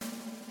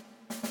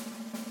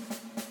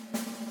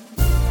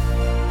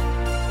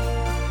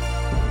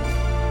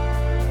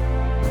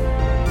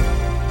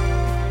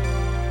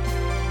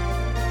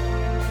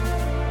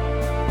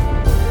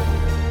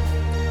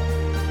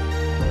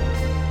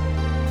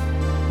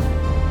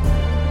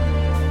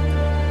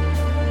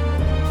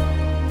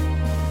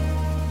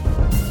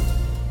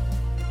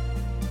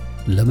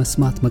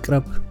ለመስማት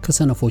መቅረብ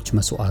ከሰነፎች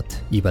መስዋዕት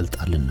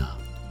ይበልጣልና።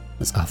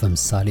 መጽሐፈ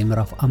ምሳሌ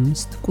ምዕራፍ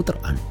 5 ቁጥር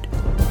 1።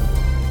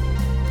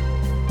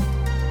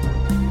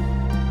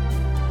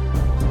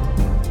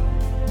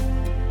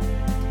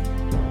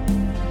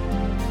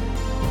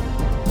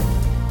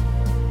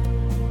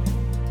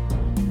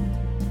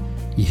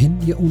 ይህን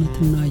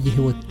የእውነትና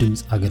የሕይወት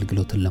ድምጽ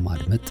አገልግሎትን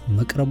ለማድመጥ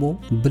መቅረቦ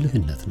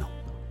ብልህነት ነው።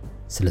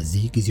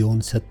 ስለዚህ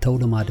ጊዜውን ሰጥተው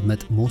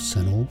ለማድመጥ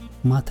መወሰኖ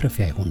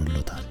ማትረፊያ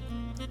ይሆንልዎታል።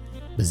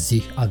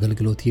 በዚህ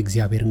አገልግሎት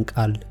የእግዚአብሔርን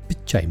ቃል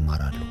ብቻ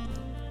ይማራሉ።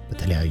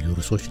 በተለያዩ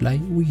ርዕሶች ላይ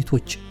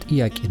ውይይቶች፣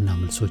 ጥያቄና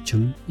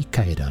መልሶችም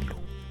ይካሄዳሉ።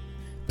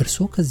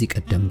 እርስዎ ከዚህ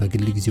ቀደም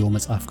በግል ጊዜው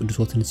መጽሐፍ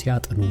ቅዱሶትን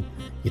ሲያጠኑ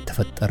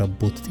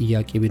የተፈጠረቦት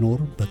ጥያቄ ቢኖር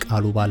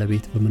በቃሉ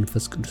ባለቤት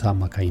በመንፈስ ቅዱስ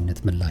አማካኝነት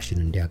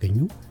ምላሽን እንዲያገኙ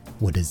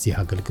ወደዚህ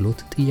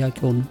አገልግሎት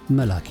ጥያቄውን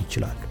መላክ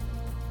ይችላሉ።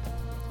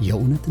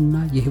 የእውነትና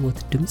የሕይወት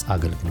ድምጽ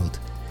አገልግሎት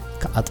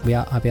ከአጥቢያ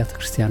አብያተ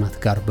ክርስቲያናት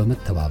ጋር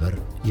በመተባበር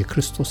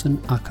የክርስቶስን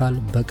አካል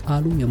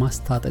በቃሉ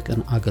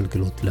የማስታጠቅን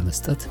አገልግሎት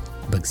ለመስጠት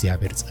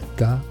በእግዚአብሔር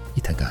ጸጋ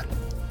ይተጋል።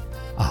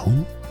 አሁን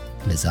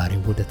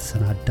ለዛሬው ወደ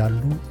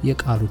ተሰናዳሉ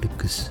የቃሉ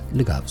ድግስ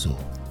ልጋብዞ።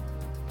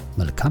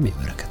 መልካም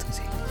የበረከት ጊዜ።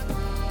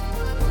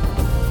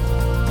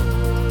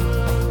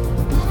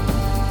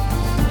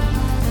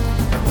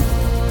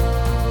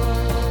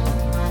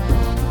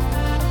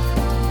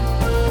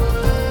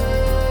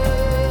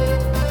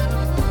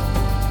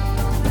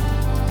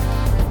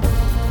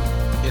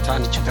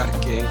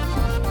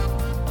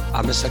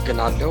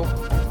 አመሰግናለሁ።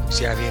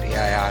 እግዚአብሔር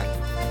ያያል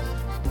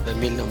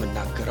በሚል ነው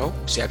የምናገረው።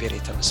 እግዚአብሔር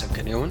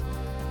የተመሰገነ ይሁን።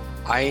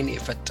 ዓይን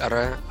የፈጠረ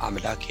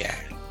አምላክ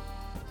ያያል፣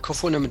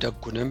 ክፉንም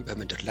ደጉንም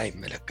በምድር ላይ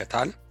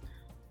ይመለከታል።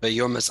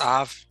 በኢዮብ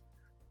መጽሐፍ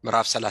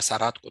ምዕራፍ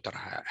 34 ቁጥር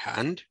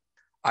 21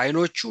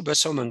 ዓይኖቹ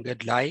በሰው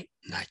መንገድ ላይ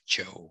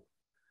ናቸው፣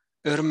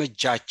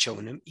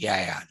 እርምጃቸውንም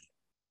ያያል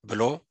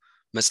ብሎ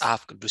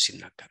መጽሐፍ ቅዱስ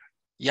ይናገራል።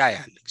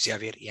 ያያል፣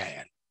 እግዚአብሔር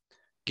ያያል።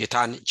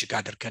 ጌታን እጅግ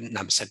አድርገን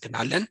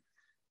እናመሰግናለን።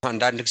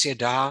 አንዳንድ ጊዜ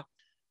ድሃ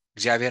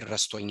እግዚአብሔር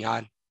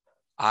ረስቶኛል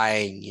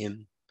አያየኝም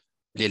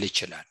ሊል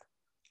ይችላል።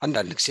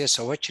 አንዳንድ ጊዜ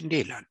ሰዎች እንዲህ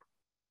ይላሉ፣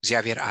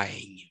 እግዚአብሔር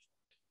አያየኝም፣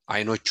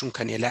 ዓይኖቹን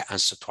ከኔ ላይ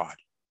አንስቷል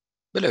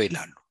ብለው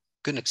ይላሉ።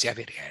 ግን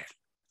እግዚአብሔር ያያል።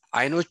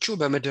 ዓይኖቹ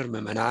በምድር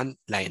ምዕመናን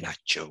ላይ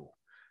ናቸው፣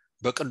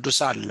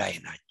 በቅዱሳን ላይ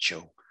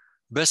ናቸው፣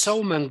 በሰው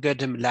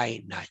መንገድም ላይ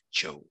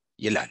ናቸው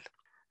ይላል።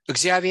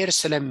 እግዚአብሔር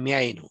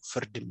ስለሚያይ ነው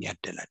ፍርድ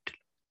የሚያደላድል።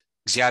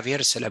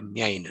 እግዚአብሔር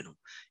ስለሚያይ ነው።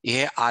 ይሄ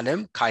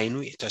ዓለም ከዓይኑ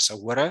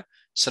የተሰወረ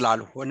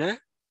ስላልሆነ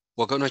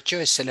ወገኖቼ፣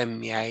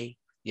 ስለሚያይ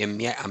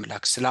የሚያይ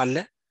አምላክ ስላለ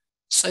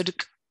ጽድቅ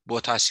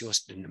ቦታ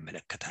ሲወስድ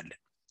እንመለከታለን።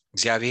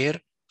 እግዚአብሔር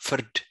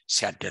ፍርድ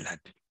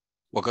ሲያደላድል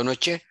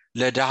ወገኖቼ፣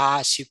 ለድሃ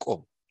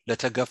ሲቆም፣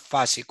 ለተገፋ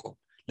ሲቆም፣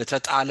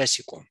 ለተጣለ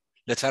ሲቆም፣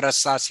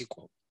 ለተረሳ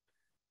ሲቆም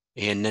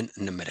ይሄንን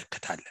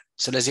እንመለከታለን።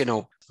 ስለዚህ ነው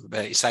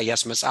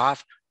በኢሳይያስ መጽሐፍ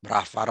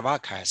ምዕራፍ 40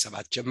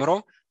 ከ27 ጀምሮ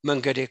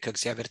መንገዴ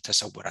ከእግዚአብሔር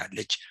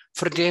ተሰውራለች፣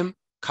 ፍርዴም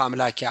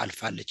ከአምላኬ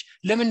አልፋለች።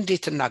 ለምን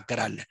እንዴት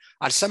እናገራለህ?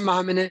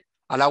 አልሰማህምን?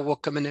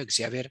 አላወቅምን?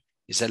 እግዚአብሔር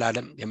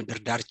የዘላለም የምድር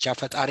ዳርቻ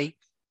ፈጣሪ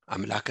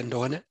አምላክ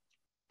እንደሆነ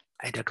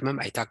አይደክምም፣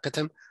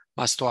 አይታክትም፣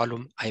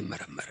 ማስተዋሉም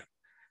አይመረመርም።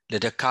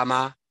 ለደካማ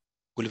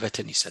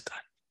ጉልበትን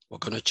ይሰጣል።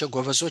 ወገኖቼ፣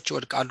 ጎበዞች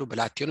ይወድቃሉ፣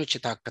 ብላቴኖች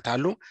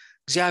ይታክታሉ፣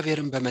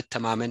 እግዚአብሔርን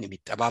በመተማመን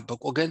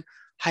የሚጠባበቁ ግን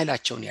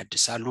ኃይላቸውን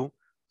ያድሳሉ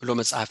ብሎ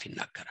መጽሐፍ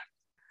ይናገራል።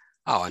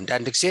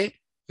 አንዳንድ ጊዜ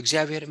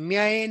እግዚአብሔር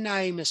የሚያየን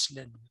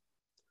አይመስለንም።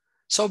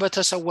 ሰው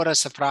በተሰወረ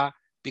ስፍራ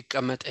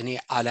ቢቀመጥ እኔ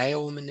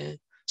አላየውምን?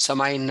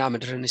 ሰማይና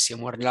ምድርንስ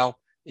የሞላው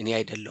እኔ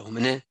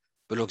አይደለሁምን?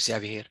 ብሎ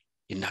እግዚአብሔር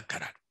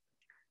ይናገራል።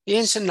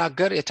 ይህን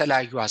ስናገር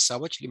የተለያዩ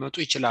ሐሳቦች ሊመጡ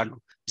ይችላሉ።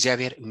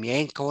 እግዚአብሔር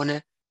የሚያየን ከሆነ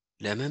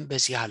ለምን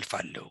በዚህ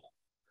አልፋለሁ?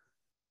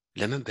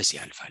 ለምን በዚህ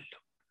አልፋለሁ?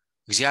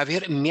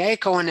 እግዚአብሔር የሚያይ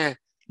ከሆነ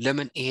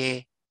ለምን ይሄ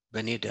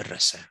በእኔ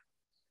ደረሰ?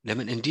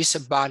 ለምን እንዲህ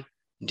ስባል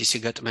እንዲህ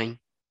ሲገጥመኝ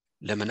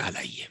ለምን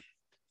አላየም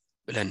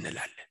ብለን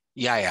እንላለን።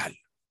 ያያል።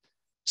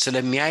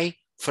 ስለሚያይ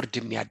ፍርድ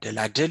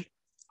የሚያደላድል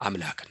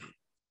አምላክ ነው።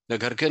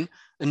 ነገር ግን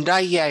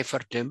እንዳየ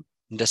አይፈርድም፣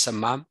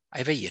 እንደሰማም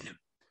አይበይንም።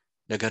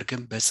 ነገር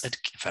ግን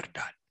በጽድቅ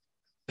ይፈርዳል፣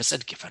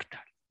 በጽድቅ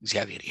ይፈርዳል።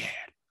 እግዚአብሔር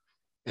ያያል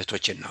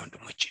እህቶቼና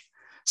ወንድሞቼ።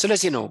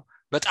 ስለዚህ ነው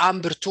በጣም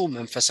ብርቱ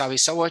መንፈሳዊ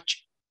ሰዎች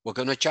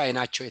ወገኖቼ፣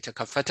 ዓይናቸው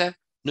የተከፈተ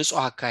ንጹህ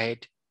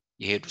አካሄድ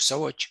የሄዱ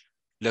ሰዎች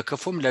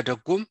ለክፉም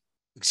ለደጉም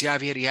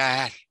እግዚአብሔር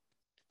ያያል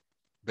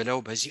ብለው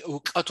በዚህ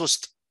ዕውቀት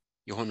ውስጥ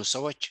የሆኑ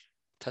ሰዎች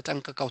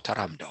ተጠንቅቀው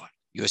ተራምደዋል።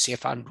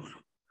 ዮሴፍ አንዱ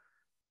ነው።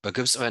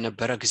 በግብጽ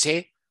በነበረ ጊዜ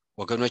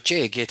ወገኖቼ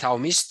የጌታው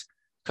ሚስት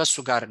ከሱ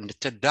ጋር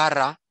እንድትዳራ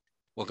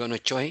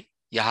ወገኖቼ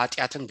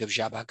የኃጢአትን ግብዣ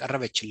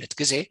ባቀረበችለት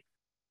ጊዜ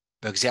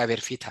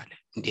በእግዚአብሔር ፊት አለ፣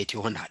 እንዴት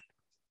ይሆናል?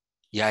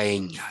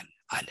 ያየኛል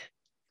አለ።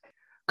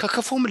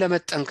 ከክፉም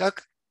ለመጠንቀቅ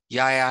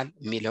ያያል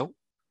የሚለው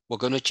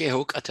ወገኖቼ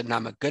ዕውቀትና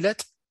መገለጥ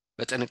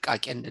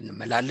በጥንቃቄ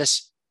እንድንመላለስ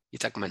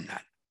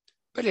ይጠቅመናል።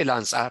 በሌላ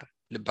አንጻር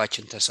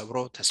ልባችን ተሰብሮ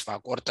ተስፋ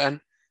ቆርጠን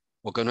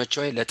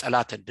ወገኖቼ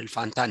ለጠላት እድል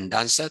ፋንታ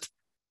እንዳንሰጥ፣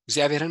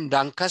 እግዚአብሔርን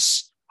እንዳንከስ፣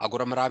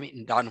 አጉረምራሚ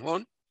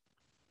እንዳንሆን፣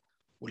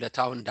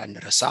 ውለታውን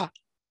እንዳንረሳ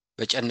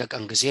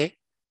በጨነቀን ጊዜ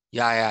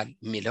ያያል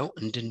የሚለው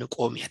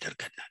እንድንቆም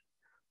ያደርገናል።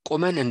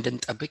 ቆመን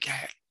እንድንጠብቅ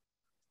ያያል።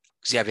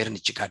 እግዚአብሔርን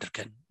እጅግ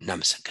አድርገን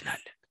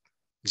እናመሰግናለን።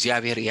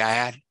 እግዚአብሔር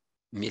ያያል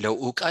የሚለው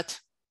ዕውቀት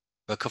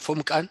በክፉም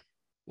ቀን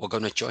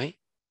ወገኖች ሆይ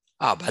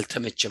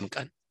ባልተመቸም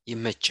ቀን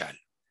ይመቻል፣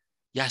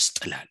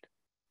 ያስጥላል፣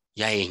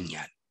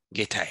 ያየኛል፣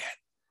 ጌታ ያያል።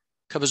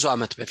 ከብዙ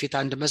ዓመት በፊት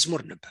አንድ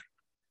መዝሙር ነበር፣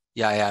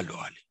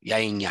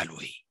 ያየኛል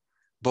ወይ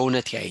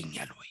በእውነት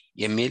ያየኛል ወይ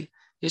የሚል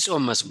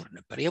የጾም መዝሙር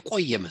ነበር፣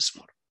 የቆየ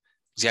መዝሙር።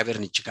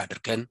 እግዚአብሔርን እጅግ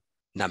አድርገን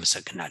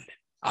እናመሰግናለን።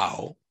 አዎ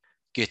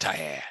ጌታ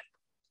ያያል፣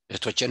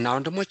 እህቶቼና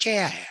ወንድሞቼ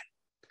ያያል።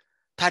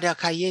 ታዲያ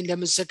ካየኝ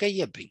ለምን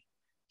ዘገየብኝ?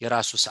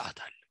 የራሱ ሰዓት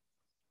አለ፣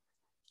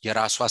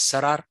 የራሱ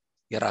አሰራር፣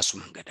 የራሱ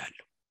መንገድ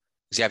አለው።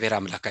 እግዚአብሔር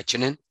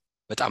አምላካችንን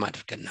በጣም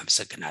አድርገን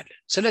እናመሰግናለን።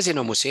 ስለዚህ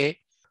ነው ሙሴ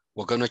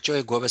ወገኖቼ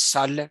ሆይ ጎበዝ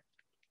ሳለ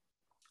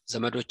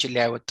ዘመዶችን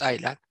ሊያወጣ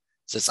ይላል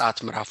ዘጸአት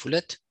ምዕራፍ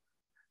 2።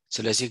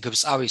 ስለዚህ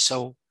ግብፃዊ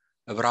ሰው፣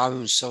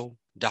 ዕብራዊውን ሰው፣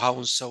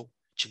 ድሃውን ሰው፣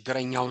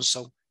 ችግረኛውን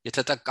ሰው፣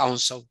 የተጠቃውን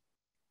ሰው፣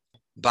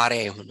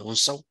 ባሪያ የሆነውን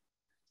ሰው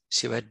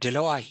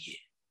ሲበድለው አየ፣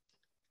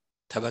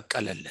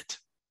 ተበቀለለት።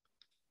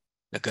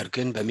 ነገር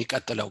ግን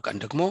በሚቀጥለው ቀን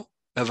ደግሞ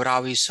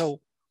ዕብራዊ ሰው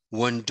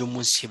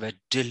ወንድሙን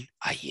ሲበድል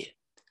አየ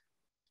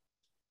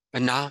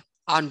እና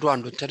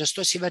አንዱን ተነስቶ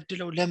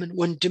ሲበድለው፣ ለምን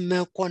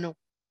ወንድምህ እኮ ነው፣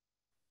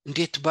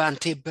 እንዴት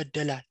በአንተ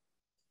ይበደላል?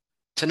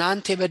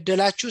 ትናንት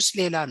የበደላችሁስ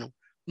ሌላ ነው፣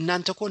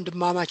 እናንተ እኮ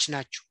ወንድማማች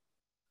ናችሁ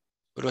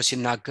ብሎ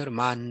ሲናገር፣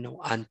 ማን ነው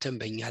አንተም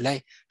በእኛ ላይ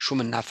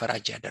ሹምና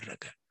ፈራጅ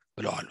ያደረገ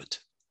ብለው አሉት።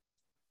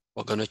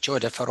 ወገኖቼ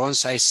ወደ ፈርዖን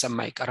ሳይሰማ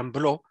አይቀርም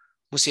ብሎ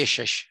ሙሴ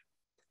ሸሽ።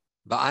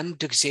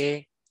 በአንድ ጊዜ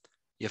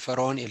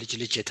የፈርዖን የልጅ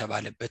ልጅ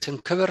የተባለበትን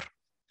ክብር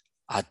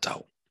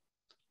አጣው።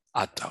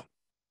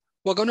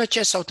 ወገኖቼ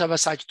ሰው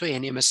ተበሳጭቶ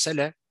የኔ መሰለ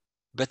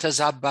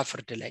በተዛባ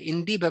ፍርድ ላይ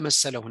እንዲህ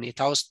በመሰለ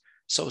ሁኔታ ውስጥ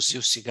ሰው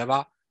እዚሁ ሲገባ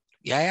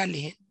ያያል፣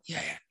 ይሄን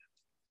ያያል።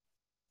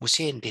 ሙሴ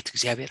እንዴት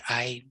እግዚአብሔር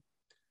አይ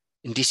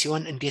እንዲህ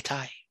ሲሆን እንዴት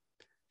አይ?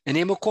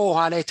 እኔም እኮ ውሃ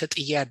ላይ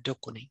ተጥዬ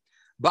ያደግኩ ነኝ።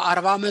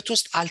 በ40 ዓመት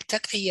ውስጥ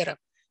አልተቀየረም፣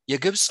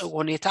 የግብፅ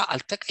ሁኔታ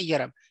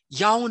አልተቀየረም፣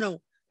 ያው ነው።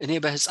 እኔ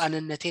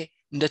በሕፃንነቴ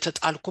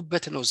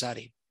እንደተጣልኩበት ነው ዛሬ።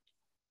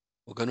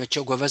 ወገኖቼ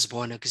ጎበዝ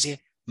በሆነ ጊዜ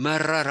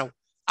መረረው፣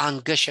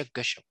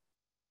 አንገሸገሸው።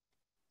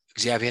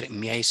 እግዚአብሔር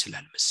የሚያይ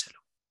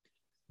ስላልመሰለው፣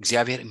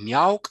 እግዚአብሔር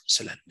የሚያውቅ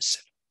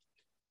ስላልመሰለው፣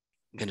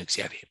 ግን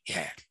እግዚአብሔር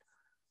ያያል።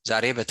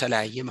 ዛሬ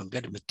በተለያየ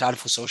መንገድ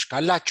የምታልፉ ሰዎች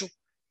ካላችሁ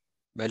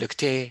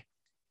መልእክቴ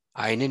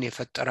ዓይንን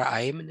የፈጠረ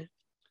አይምን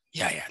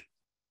ያያል፣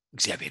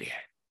 እግዚአብሔር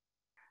ያያል።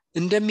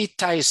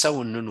 እንደሚታይ ሰው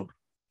እንኑር፣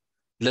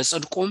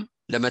 ለጽድቁም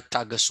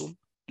ለመታገሱም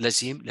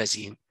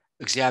ለዚህም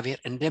እግዚአብሔር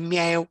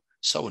እንደሚያየው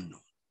ሰው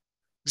ነው።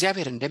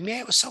 እግዚአብሔር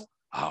እንደሚያየው ሰው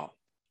አዎ፣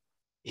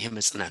 ይሄ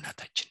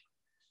መጽናናታችን።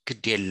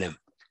 ግድ የለም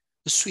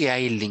እሱ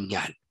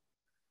ያይልኛል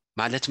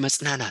ማለት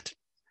መጽናናት።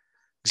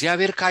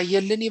 እግዚአብሔር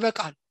ካየልን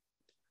ይበቃል፣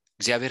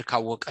 እግዚአብሔር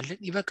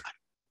ካወቀልን ይበቃል።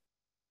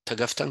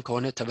 ተገፍተን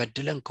ከሆነ፣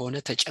 ተበድለን ከሆነ፣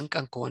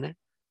 ተጨንቀን ከሆነ፣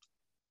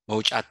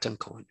 መውጫተን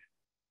ከሆነ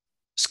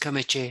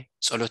እስከመቼ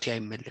ጸሎቴ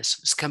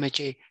አይመለስም፣ እስከመቼ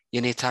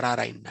የኔ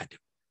ተራራ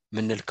ይናድም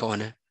ምንል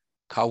ከሆነ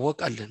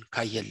ካወቀልን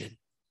ካየልን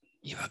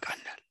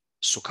ይበቃናል።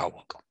 እሱ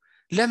ካወቀው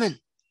ለምን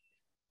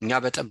እኛ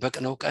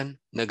በጠበቅነው ቀን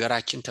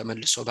ነገራችን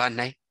ተመልሶ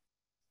ባናይ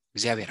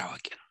እግዚአብሔር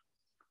አዋቂ ነው።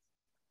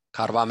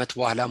 ከ40 ዓመት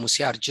በኋላ ሙሴ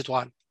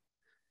አርጅቷል፣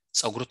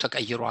 ጸጉሩ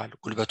ተቀይሯል፣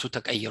 ጉልበቱ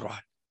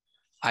ተቀይሯል፣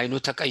 አይኑ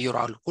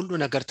ተቀይሯል፣ ሁሉ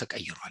ነገር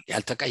ተቀይሯል።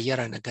 ያልተቀየረ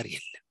ነገር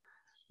የለም።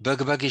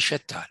 በግበግ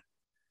ይሸታል።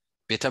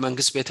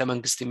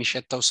 ቤተመንግስት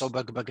የሚሸተው ሰው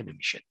በግበግ ነው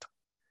የሚሸተው።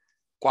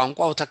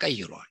 ቋንቋው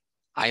ተቀይሯል፣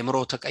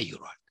 አይምሮው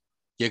ተቀይሯል።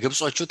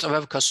 የግብጾቹ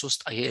ጥበብ ከሱ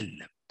ውስጥ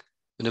የለም፣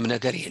 ምንም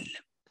ነገር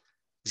የለም።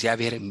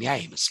 እግዚአብሔር የሚያይ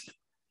አይመስልም፣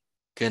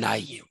 ግን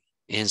አየው።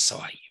 ይህን ሰው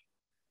አየው፣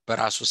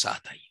 በራሱ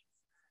ሰዓት አየው።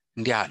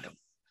 እንዲህ አለው፣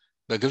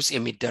 በግብጽ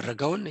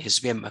የሚደረገውን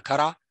የሕዝቤን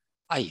መከራ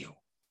አየው፣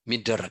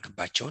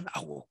 የሚደረግባቸውን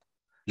አወቁ፣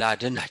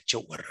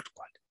 ላድናቸው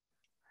ወረድኳል።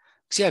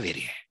 እግዚአብሔር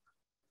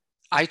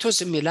አይቶ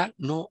ዝም ይላል?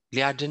 ኖ፣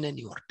 ሊያድነን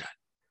ይወርዳል፣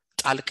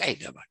 ጣልቃ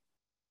ይገባል።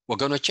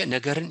 ወገኖቼ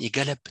ነገርን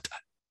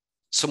ይገለብጣል።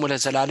 ስሙ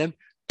ለዘላለም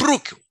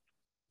ብሩክ ይሁን።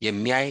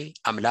 የሚያይ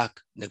አምላክ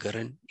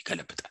ነገርን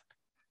ይገለብጣል።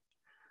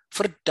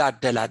 ፍርድ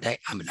አደላዳይ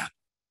አምላክ፣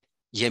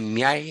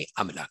 የሚያይ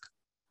አምላክ፣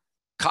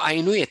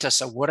 ከአይኑ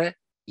የተሰወረ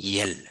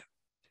የለም።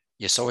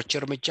 የሰዎች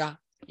እርምጃ፣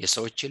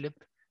 የሰዎች ልብ፣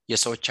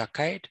 የሰዎች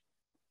አካሄድ፣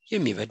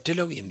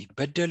 የሚበድለው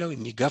የሚበደለው፣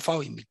 የሚገፋው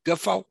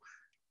የሚገፋው፣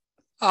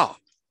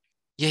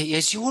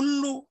 የዚህ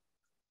ሁሉ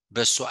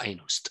በሱ አይን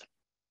ውስጥ፣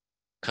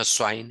 ከሱ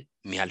አይን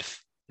የሚያልፍ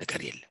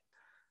ነገር የለም።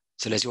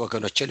 ስለዚህ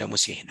ወገኖቼ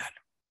ለሙሴ ይሄናል።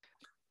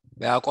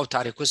 በያዕቆብ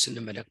ታሪክ ውስጥ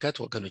ስንመለከት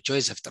ወገኖቼ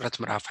ዘፍጥረት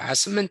ምዕራፍ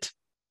 28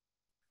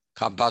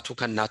 ከአባቱ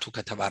ከእናቱ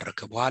ከተባረከ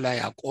በኋላ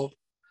ያዕቆብ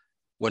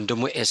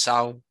ወንድሙ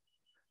ኤሳው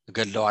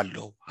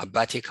እገለዋለሁ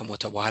አባቴ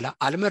ከሞተ በኋላ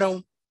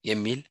አልምረውም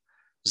የሚል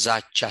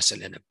ዛቻ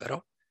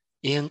ስለነበረው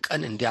ይህን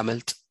ቀን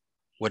እንዲያመልጥ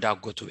ወደ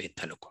አጎቱ ቤት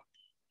ተልኳል።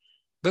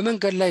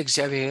 በመንገድ ላይ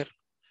እግዚአብሔር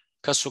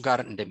ከሱ ጋር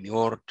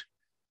እንደሚወርድ፣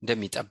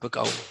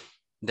 እንደሚጠብቀው፣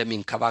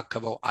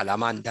 እንደሚንከባከበው፣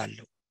 ዓላማ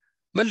እንዳለው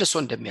መልሶ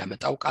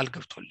እንደሚያመጣው ቃል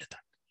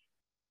ገብቶለታል።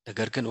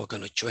 ነገር ግን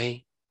ወገኖች ሆይ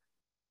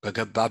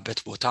በገባበት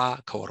ቦታ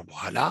ከወር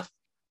በኋላ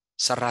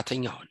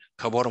ሰራተኛ ሆነ።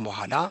 ከወር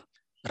በኋላ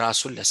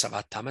ራሱን ለ7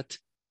 ዓመት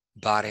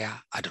ባሪያ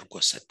አድርጎ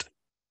ሰጠ።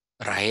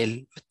 ራሔል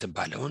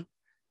የምትባለውን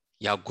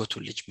ያጎቱ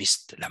ልጅ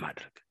ሚስት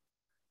ለማድረግ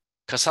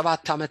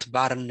ከ7 ዓመት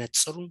ባርነት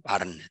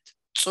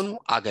ጽኑ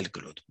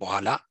አገልግሎት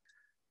በኋላ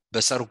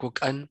በሰርጉ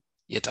ቀን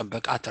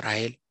የጠበቃት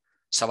ራሔል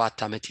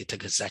 7 ዓመት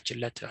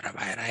የተገዛችለት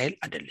ራሔል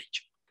አይደለች።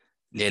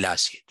 ሌላ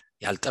ሴት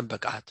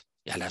ያልጠበቃት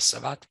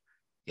ያላሰባት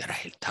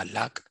የራሔል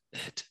ታላቅ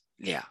እህት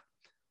ሊያ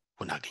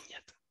ሆና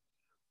አገኛት።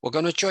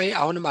 ወገኖቼ ሆይ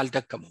አሁንም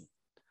አልደከመም።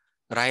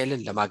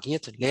 ራሔልን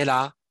ለማግኘት ሌላ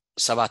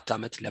 7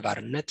 ዓመት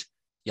ለባርነት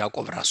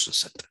ያዕቆብ ራሱን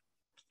ሰጠ።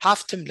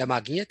 ሀብትም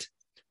ለማግኘት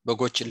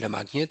በጎችን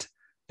ለማግኘት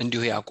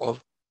እንዲሁ ያዕቆብ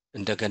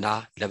እንደገና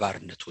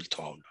ለባርነት ውል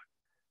ተዋውሏል።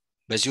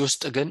 በዚህ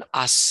ውስጥ ግን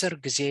 10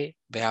 ጊዜ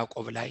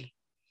በያዕቆብ ላይ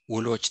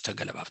ውሎች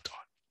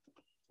ተገለባብጠዋል።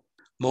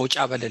 መውጫ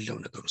በሌለው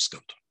ነገር ውስጥ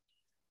ገብቷል።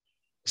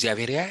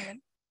 እግዚአብሔር ያያል።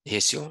 ይሄ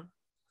ሲሆን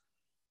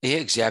ይሄ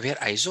እግዚአብሔር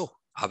አይዞህ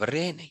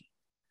አብሬህ ነኝ፣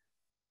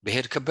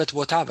 በሄድክበት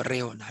ቦታ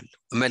አብሬህ እሆናለሁ፣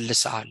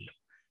 እመልስሃለሁ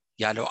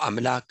ያለው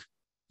አምላክ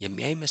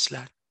የሚያይ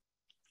ይመስላል።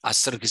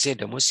 10 ጊዜ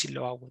ደሞዝ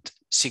ሲለዋወጥ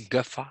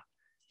ሲገፋ፣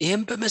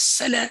 ይሄን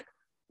በመሰለ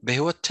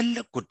በህይወት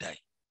ትልቅ ጉዳይ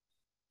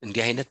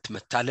እንዲህ አይነት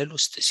መታለል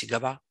ውስጥ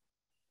ሲገባ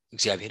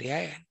እግዚአብሔር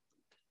ያያል።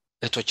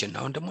 እህቶችና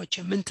ወንድሞቼ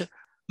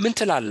ምን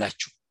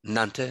ትላላችሁ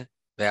እናንተ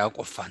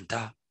በያዕቆብ ፋንታ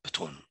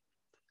ብትሆኑ?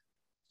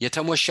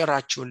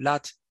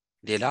 የተሞሸራችሁላት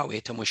ሌላ ወይ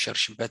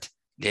የተሞሸርሽበት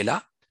ሌላ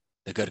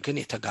ነገር ግን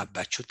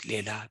የተጋባችሁት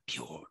ሌላ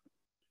ቢሆን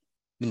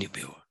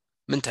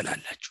ምን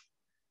ትላላችሁ?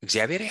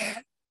 እግዚአብሔር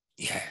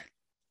ያያል፣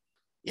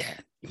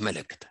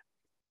 ይመለከታል።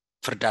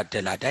 ፍርድ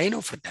አደላዳይ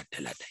ነው።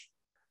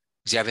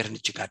 እግዚአብሔርን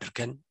እጅግ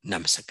አድርገን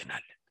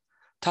እናመሰግናለን።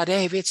 ታዲያ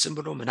የቤት ዝም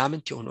ብሎ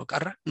ምናምን የሆነ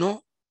ቀረ? ኖ፣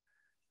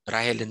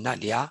 ራሔልና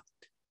ሊያ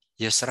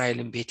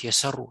የእስራኤልን ቤት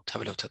የሰሩ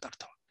ተብለው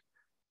ተጠርተዋል።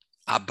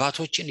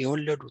 አባቶችን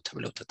የወለዱ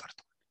ተብለው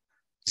ተጠርተዋል።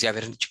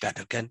 እግዚአብሔርን እጅግ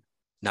አድርገን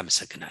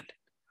እናመሰግናለን።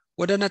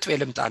 ወደ ነጥቤ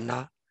ልምጣና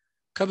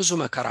ከብዙ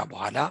መከራ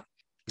በኋላ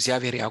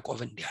እግዚአብሔር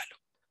ያዕቆብን እንዲህ አለው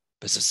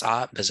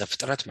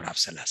በዘፍጥረት ምዕራፍ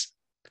 30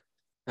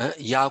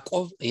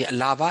 ያዕቆብ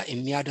ላባ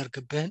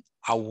የሚያደርግብህን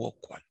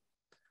አወቅኳል፣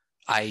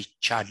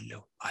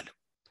 አይቻለሁ አለው።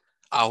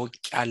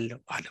 አውቄያለሁ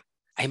አለው።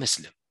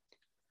 አይመስልም?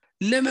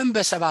 ለምን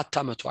በ7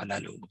 ዓመቱ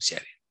አላለው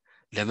እግዚአብሔር?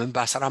 ለምን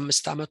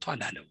በ15 ዓመቱ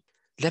አላለው?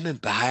 ለምን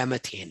በ20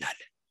 ዓመት ይሄናል?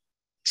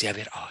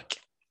 እግዚአብሔር አዋቂ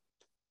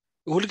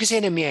ሁሉ ጊዜ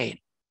ነው የሚያየን።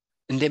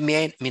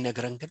 እንደሚያየን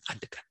የሚነግረን ግን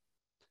አንድ ቀን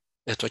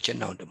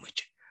እህቶችና ወንድሞቼ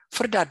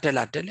ፍርድ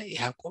አደላደለ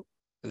ያዕቆብ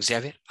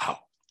እግዚአብሔር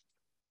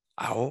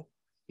አዎ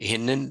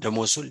ይሄንን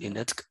ደሞዙን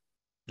ሊነጥቅ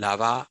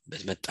ላባ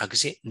በመጣ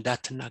ጊዜ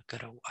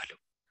እንዳትናገረው አለው።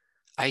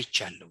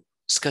 አይቻለሁ፣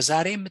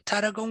 እስከዛሬ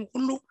የምታረገውን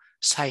ሁሉ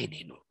ሳይ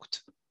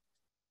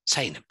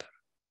ነበር፣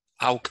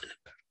 አውቅ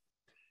ነበር።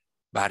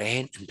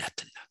 ባሪያዬን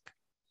እንዳትናገር፣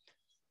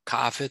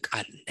 ከአፍህ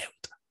ቃል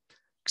እንዳይወጣ።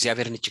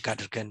 እግዚአብሔርን እጅግ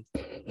አድርገን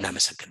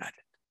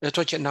እናመሰግናለን።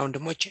 እህቶችና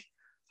ወንድሞቼ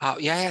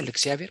ያያል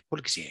እግዚአብሔር ሁሉ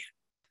ጊዜ ያያል።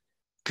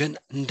 ግን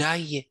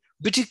እንዳየ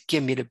ብድግ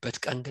የሚልበት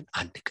ቀን ግን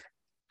አንድ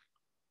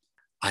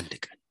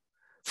ቀን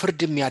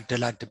ፍርድ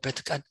የሚያደላድበት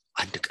ቀን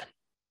አንድ ቀን።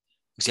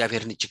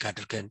 እግዚአብሔርን እጅግ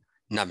አድርገን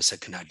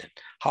እናመሰግናለን።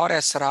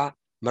 ሐዋርያት ሥራ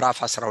ምዕራፍ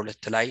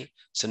 12 ላይ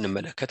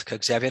ስንመለከት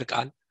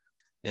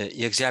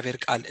የእግዚአብሔር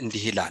ቃል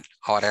እንዲህ ይላል።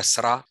 ሐዋርያት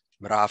ሥራ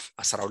ምዕራፍ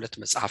 12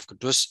 መጽሐፍ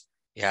ቅዱስ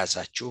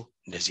የያዛችሁ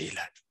እንደዚህ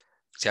ይላል።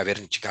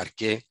 እግዚአብሔርን እጅግ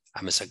አድርጌ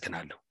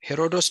አመሰግናለሁ።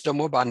 ሄሮዶስ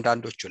ደግሞ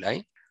በአንዳንዶቹ ላይ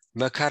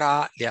መከራ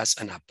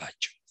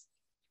ሊያጸናባቸው፣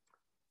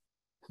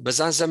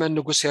 በዛን ዘመን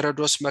ንጉሥ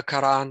ሄሮዶስ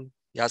መከራን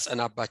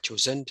ያጸናባቸው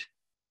ዘንድ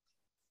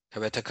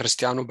ከቤተ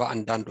ክርስቲያኑ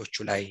በአንዳንዶቹ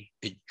ላይ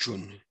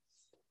እጁን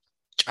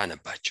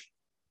ጫነባቸው።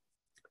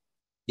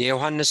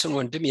 የዮሐንስን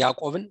ወንድም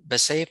ያዕቆብን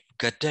በሰይፍ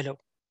ገደለው።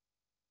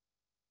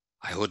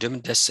 አይሁድም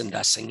ደስ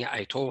እንዳሰኘ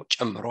አይቶ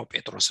ጨምሮ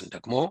ጴጥሮስን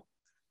ደግሞ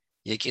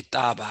የቂጣ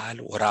በዓል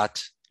ወራት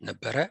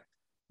ነበረ፣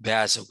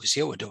 በያዘው ጊዜ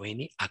ወደ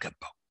ወህኒ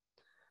አገባው።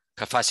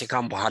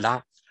 ከፋሲካም በኋላ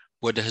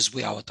ወደ ሕዝቡ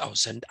ያወጣው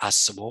ዘንድ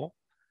አስቦ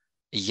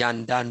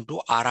እያንዳንዱ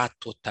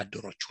 4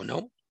 ወታደሮች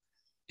ሆነው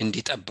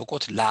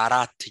እንዲጠብቁት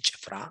ለ4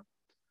 ጭፍራ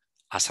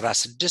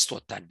 16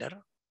 ወታደር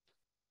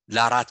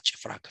ለ4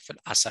 ጭፍራ ክፍል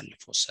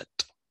አሳልፎ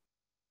ሰጠው።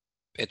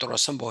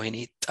 ጴጥሮስም በወህኒ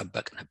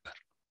ይጠበቅ ነበር።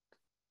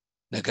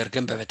 ነገር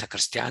ግን በቤተ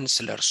ክርስቲያን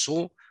ስለርሱ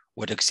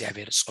ወደ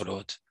እግዚአብሔር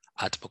ጸሎት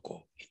አጥብቆ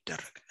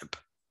ይደረግ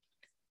ነበር።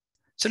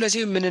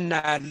 ስለዚህ ምን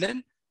እናያለን?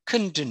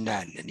 ክንድ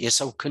እናያለን።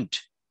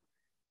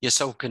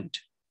 የሰው ክንድ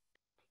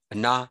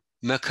እና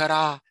መከራ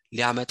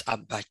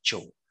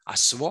ሊያመጣባቸው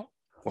አስቦ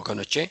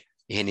ወገኖቼ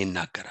ይሄን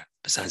ይናገራል።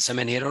 በዛን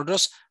ዘመን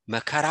ሄሮዶስ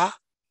መከራ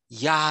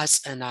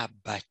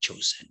ያጸናባቸው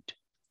ዘንድ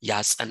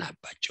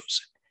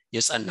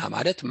የጸና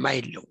ማለት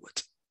ማይለወጥ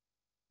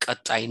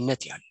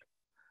ቀጣይነት ያለው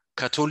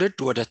ከትውልድ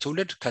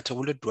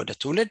ወደ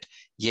ትውልድ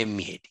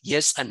የሚሄድ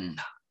የጸና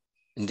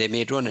እንደ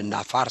ሜዶን እና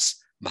ፋርስ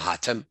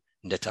ማህተም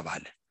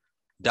እንደተባለ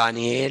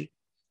ዳንኤል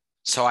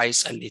ሰው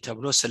አይጸልይ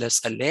ተብሎ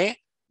ስለጸለየ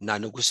እና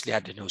ንጉስ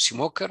ሊያድነው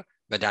ሲሞክር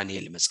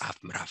በዳንኤል መጽሐፍ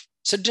ምዕራፍ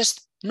 6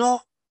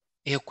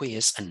 ይሄ እኮ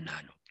የጸና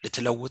ነው፣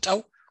 ልትለውጠው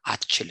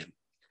አትችልም።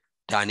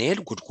 ዳንኤል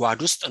ጉድጓድ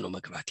ውስጥ ነው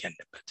መግባት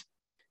ያለበት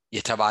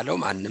የተባለው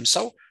ማንም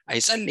ሰው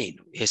አይጸልይ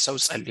ነው። ይሄ ሰው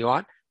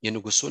ጸልየዋል፣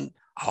 የንጉሱን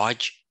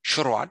አዋጅ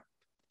ሽሯል፣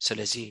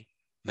 ስለዚህ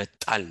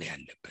መጣል ነው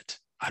ያለበት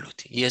አሉት።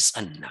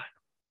 የጸና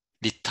ነው፣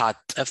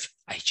 ሊታጠፍ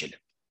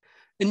አይችልም።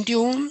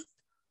 እንዲሁም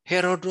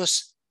ሄሮዶስ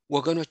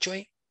ወገኖች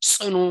ሆይ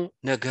ጽኑ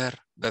ነገር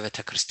በቤተ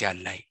ክርስቲያን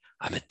ላይ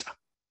አመጣ።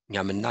 እኛ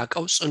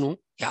የምናውቀው ጽኑ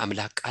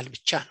የአምላክ ቃል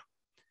ብቻ ነው።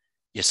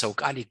 የሰው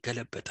ቃል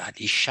ይገለበጣል፣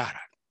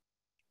 ይሻራል።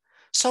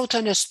 ሰው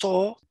ተነስቶ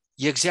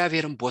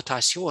የእግዚአብሔርን ቦታ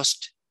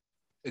ሲወስድ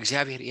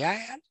እግዚአብሔር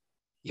ያያል፣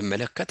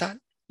 ይመለከታል፣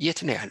 የት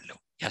ነው ያለው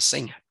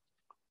ያሰኛል።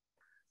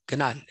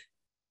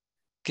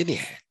 ግን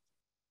ያያል።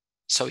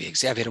 ሰው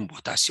የእግዚአብሔርን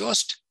ቦታ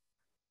ሲወስድ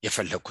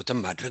የፈለኩትን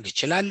ማድረግ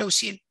ይችላል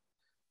ሲል፣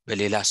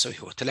 በሌላ ሰው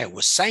ህይወት ላይ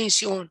ወሳኝ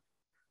ሲሆን፣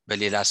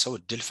 በሌላ ሰው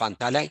እድል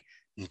ፋንታ ላይ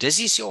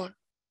እንደዚህ ሲሆን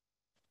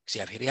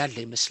እግዚአብሔር ያለ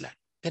ይመስላል፣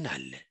 ግን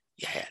አለ፣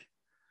 ያያል።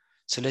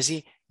 ስለዚህ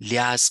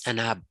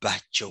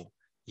ሊያጸናባቸው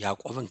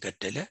ያዕቆብን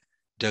ገደለ፣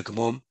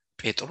 ደግሞም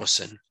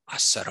ጴጥሮስን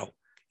አሰረው፣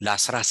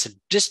 ለ16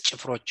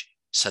 ጭፍሮች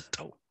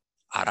ሰጠው፣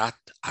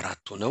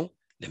 አራቱ ነው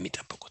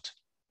ለሚጠብቁት።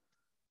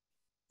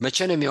 መቼ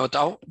ነው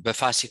የሚወጣው?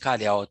 በፋሲካ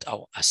ሊያወጣው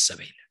አሰበ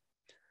ይላል።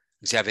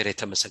 እግዚአብሔር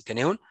የተመሰገነ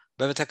ይሁን።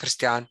 በቤተ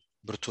ክርስቲያን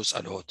ብርቱ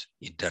ጸሎት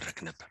ይደረግ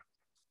ነበር።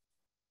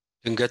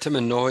 ድንገትም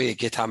እነሆ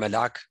የጌታ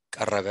መልአክ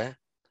ቀረበ፣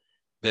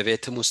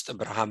 በቤትም ውስጥ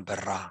ብርሃን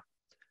በራ።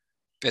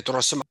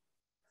 ጴጥሮስም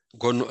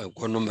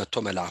ጎኑ መጥቶ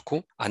መልአኩ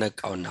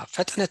አነቃውና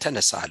ፈጥነ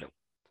ተነሳ አለው።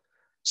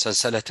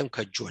 ሰንሰለትም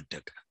ከእጁ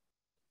ወደቀ።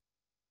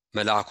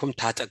 መልአኩም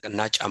ታጠቅና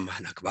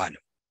ጫማህን አግባ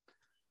አለው።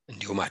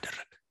 እንዲሁም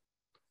አደረገ።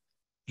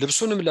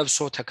 ልብሱንም ለብሶ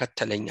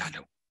ተከተለኝ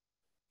አለው።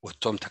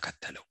 ወጥቶም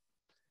ተከተለው።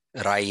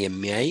 ራእይ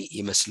የሚያይ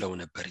ይመስለው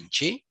ነበር እንጂ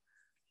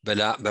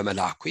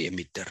በመልአኩ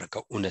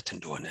የሚደረገው እውነት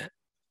እንደሆነ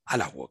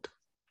አላወቀም።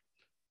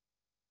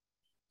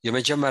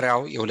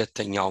 የመጀመሪያው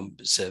የሁለተኛውም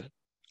ዘብ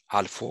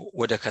አልፎ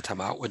ወደ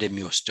ከተማ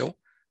ወደሚወስደው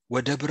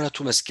ወደ ብረቱ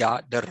መዝጊያ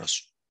ደረሱ።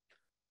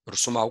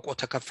 እርሱም አውቆ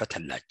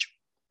ተከፈተላቸው።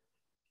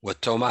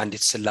 ወጥተውም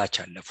አንዲት ስላች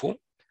አለፉ።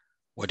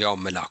 ወዲያው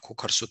መልአኩ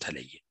ከእርሱ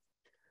ተለየ።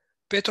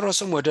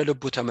 ጴጥሮስም ወደ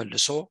ልቡ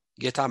ተመልሶ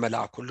ጌታ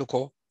መልአኩን ልኮ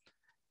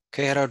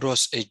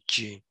ከሄሮዶስ እጅ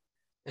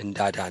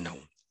እንዳዳነው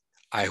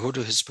አይሁድ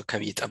ሕዝብ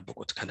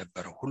ከሚጠብቁት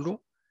ከነበረው ሁሉ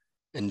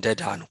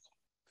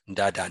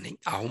እንዳዳነኝ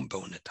አሁን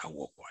በእውነት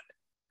አወቅኳል።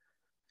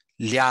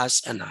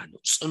 ሊያጸና ነው፣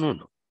 ጽኑ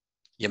ነው፣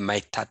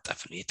 የማይታጠፍ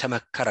ነው፣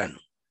 የተመከረ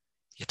ነው፣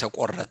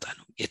 የተቆረጠ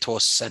ነው፣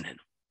 የተወሰነ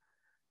ነው።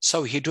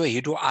 ሰው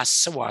ሂዶ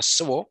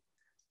አስቦ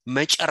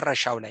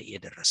መጨረሻው ላይ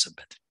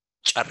የደረሰበት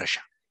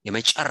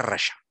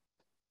የመጨረሻ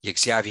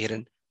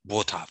የእግዚአብሔርን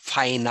ቦታ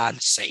ፋይናል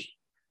ሴይ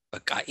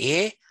በቃ ይሄ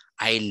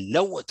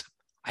አይለወጥም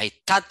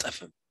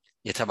አይታጠፍም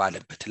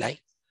የተባለበት ላይ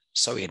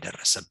ሰው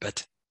የደረሰበት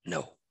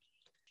ነው።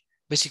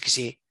 በዚህ ጊዜ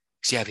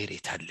እግዚአብሔር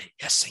የታለ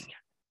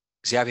ያሰኛል።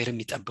 እግዚአብሔር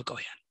የሚጠብቀው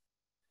ያን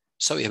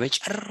ሰው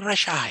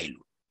የመጨረሻ ኃይሉ፣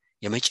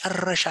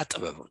 የመጨረሻ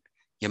ጥበቡን፣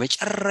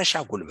 የመጨረሻ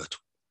ጉልበቱ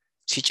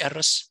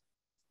ሲጨርስ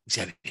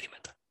እግዚአብሔር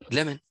ይመጣል።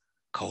 ለምን?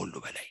 ከሁሉ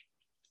በላይ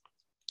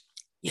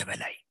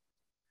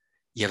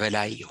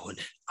የበላይ የሆነ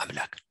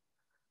አምላክ፣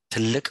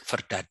 ትልቅ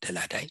ፍርድ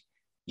አደላዳይ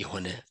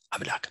የሆነ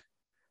አምላክ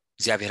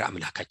እግዚአብሔር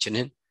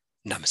አምላካችንን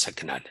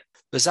እናመሰግናለን።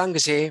 በዛን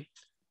ጊዜ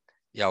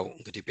ያው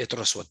እንግዲህ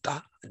ጴጥሮስ ወጣ፣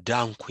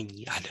 ዳንኩኝ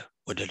አለ።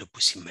 ወደ ልቡ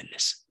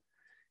ሲመለስ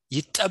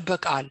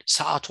ይጠበቃል፣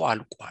 ሰዓቱ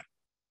አልቋል።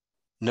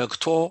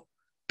 ነግቶ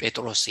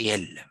ጴጥሮስ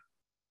የለም።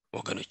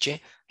 ወገኖቼ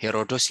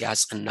ሄሮዶስ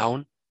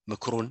ያጸናውን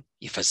ምክሩን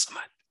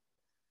ይፈጽማል።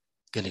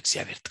 ግን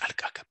እግዚአብሔር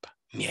ጣልቃ ገባ።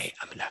 የሚያይ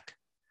አምላክ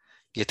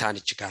ጌታን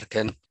እጅግ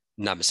አድርገን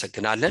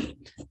እናመሰግናለን።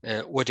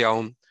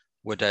 ወዲያውም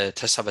ወደ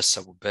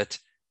ተሰበሰቡበት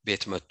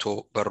ቤት መጥቶ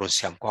በሩን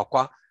ሲያንኳኳ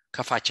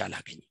ከፋች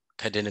አላገኘም።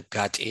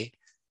 ከድንጋጤ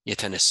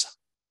የተነሳ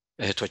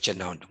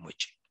እህቶችና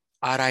ወንድሞቼ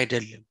አረ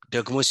አይደለም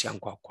ደግሞ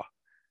ሲያንኳኳ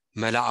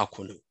መልአኩ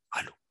ነው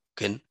አሉ።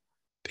 ግን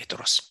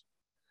ጴጥሮስ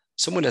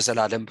ስሙ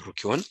ለዘላለም ብሩክ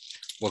ይሁን።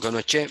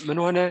 ወገኖቼ ምን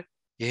ሆነ?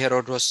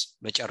 የሄሮዶስ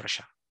መጨረሻ።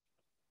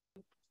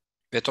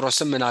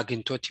 ጴጥሮስም ምን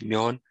አግኝቶት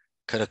የሚሆን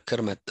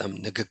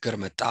ንግግር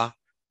መጣ።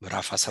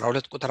 ምዕራፍ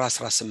 12 ቁጥር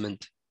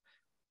 18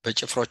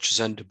 በጭፍሮቹ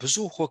ዘንድ ብዙ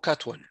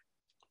ሁከት ሆነ።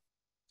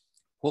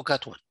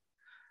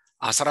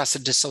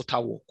 16 ሰው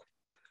ታወቁ።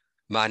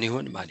 ማን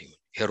ይሆን?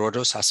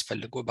 ሄሮዶስ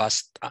አስፈልጎ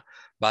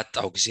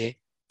ባጣው ጊዜ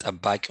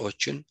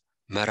ጠባቂዎችን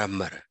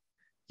መረመረ፣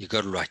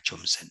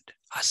 ይገድሏቸውም ዘንድ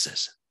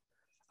አዘዘ።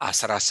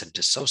 16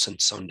 ሰው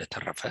ስንት ሰው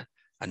እንደተረፈ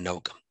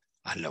አናውቅም፣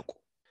 አለቁ።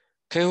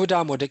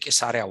 ከይሁዳም ወደ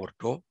ቂሳሪያ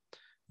ወርዶ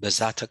በዛ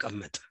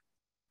ተቀመጠ።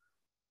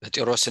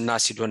 በጢሮስና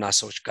ሲዶና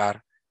ሰዎች ጋር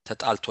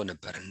ተጣልቶ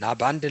ነበርና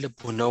በአንድ ልብ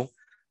ሆነው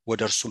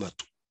ወደ እርሱ መጡ።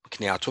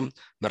 ምክንያቱም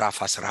ምዕራፍ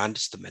 11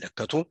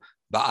 ስትመለከቱ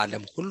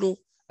በዓለም ሁሉ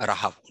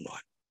ረሃብ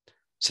ሆኗል።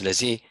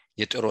 ስለዚህ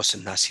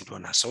የጢሮስና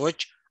ሲዶና ሰዎች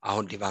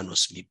አሁን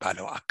ሊባኖስ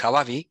የሚባለው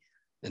አካባቢ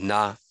እና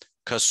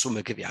ከሱ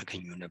ምግብ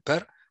ያገኙ ነበር።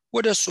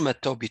 ወደሱ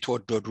መጥተው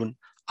ቢተወደዱን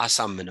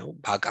አሳምነው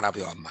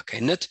በአቅራቢው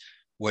አማካይነት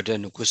ወደ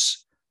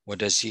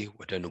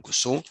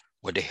ንጉሱ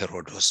ወደ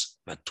ሄሮዶስ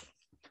መጡ።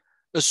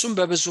 እሱም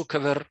በብዙ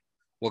ክብር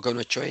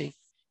ወገኖች ሆይ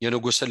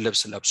የንጉስን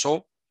ልብስ ለብሶ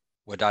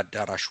ወደ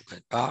አዳራሹ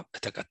ገባ።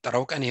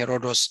 በተቀጠረው ቀን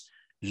ሄሮዶስ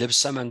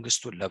ልብሰ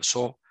መንግስቱን ለብሶ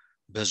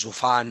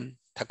በዙፋን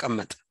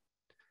ተቀመጠ።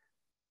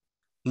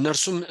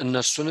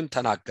 እነሱንም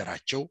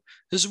ተናገራቸው።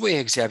 ህዝቡ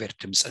የእግዚአብሔር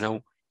ድምጽ ነው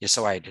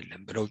የሰው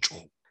አይደለም ብለው ጮሁ።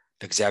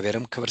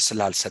 ለእግዚአብሔርም ክብር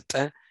ስላልሰጠ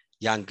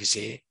ያን ጊዜ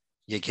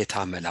የጌታ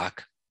መልአክ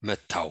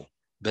መታው፣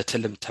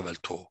 በትልም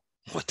ተበልቶ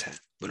ሞተ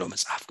ብሎ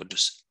መጽሐፍ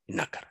ቅዱስ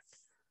ይናገራል።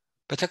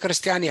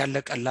 ቤተክርስቲያን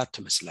ያለቀላት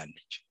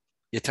ትመስላለች፣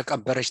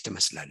 የተቀበረች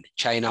ትመስላለች።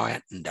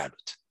 ቻይናውያን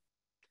እንዳሉት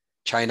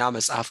ቻይና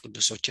መጽሐፍ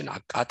ቅዱሶችን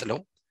አቃጥለው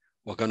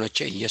ወገኖቼ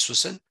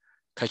ኢየሱስን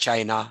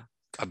ከቻይና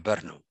ቀበር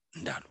ነው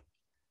እንዳሉ።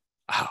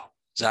 አዎ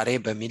ዛሬ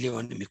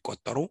በሚሊዮን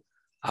የሚቆጠሩ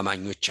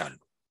አማኞች አሉ።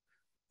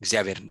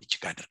 እግዚአብሔርን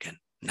እጅግ አድርገን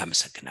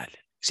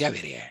እናመሰግናለን።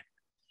 እግዚአብሔር ያያል፣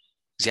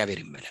 እግዚአብሔር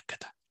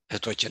ይመለከታል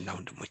እህቶችና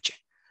ወንድሞቼ።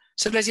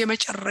 ስለዚህ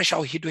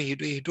መጨረሻው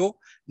ሂዶ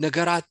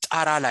ነገራት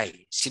ጣራ ላይ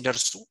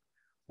ሲደርሱ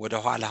ወደ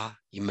ኋላ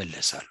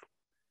ይመለሳሉ።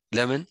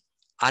 ለምን?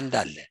 አንድ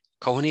አለ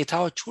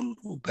ከሁኔታዎች ሁሉ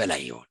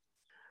በላይ የሆነ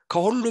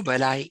ከሁሉ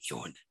በላይ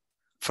የሆነ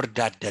ፍርድ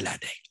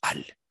አደላዳይ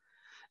አለ።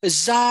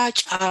 እዛ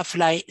ጫፍ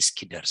ላይ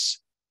እስኪደርስ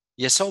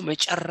የሰው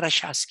መጨረሻ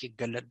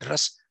እስኪገለጥ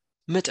ድረስ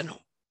ምጥ ነው፣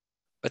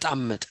 በጣም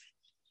ምጥ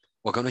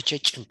ወገኖቼ፣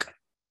 ጭንቅ።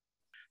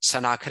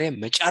 ሰናክሬም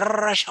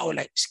መጨረሻው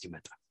ላይ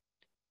እስኪመጣ፣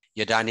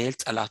 የዳንኤል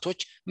ጠላቶች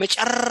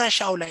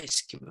መጨረሻው ላይ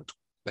እስኪመጡ፣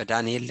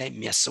 በዳንኤል ላይ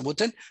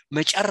የሚያስቡትን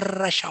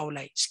መጨረሻው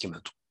ላይ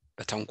እስኪመጡ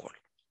በተንኮል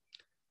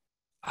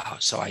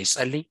ሰው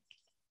አይጸልይ፣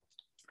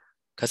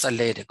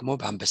 ከጸለየ ደግሞ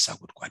በአንበሳ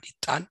ጉድጓድ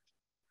ይጣል።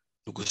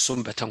 ንጉሱም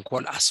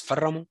በተንኮል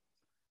አስፈረሙ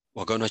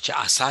ወገኖቼ፣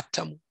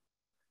 አሳተሙ።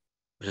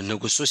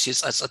 ንጉሱ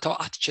ሲጸጽተው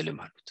አትችልም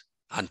አሉት።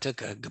 አንተ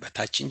ከሕግ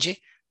በታች እንጂ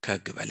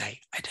ከሕግ በላይ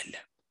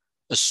አይደለም።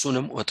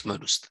 እሱንም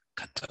ወጥመድ ውስጥ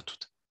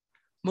ከተቱት።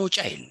 መውጫ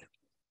የለም።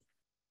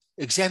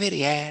 እግዚአብሔር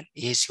ያያል።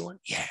 ይሄ ሲሆን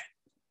ያያል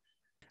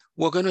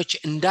ወገኖች።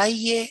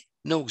 እንዳየ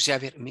ነው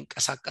እግዚአብሔር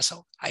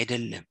የሚንቀሳቀሰው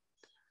አይደለም።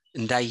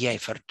 እንዳየ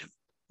አይፈርድም፣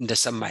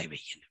 እንደሰማ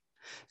አይበይንም።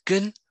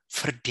 ግን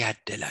ፍርድ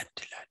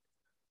ያደላድላል።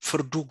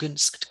 ፍርዱ ግን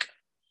ጽድቅ፣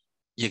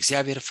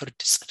 የእግዚአብሔር ፍርድ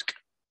ጽድቅ፣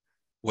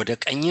 ወደ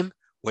ቀኝም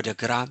ወደ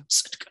ግራም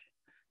ጽድቅ።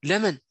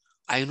 ለምን?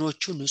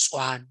 አይኖቹ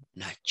ንጹሃን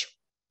ናቸው።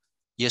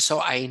 የሰው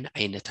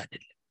አይነት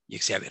አይደለም፣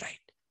 የእግዚአብሔር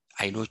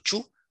አይኖቹ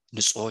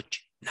ንጹሆች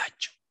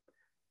ናቸው።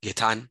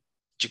 ጌታን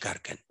እጅግ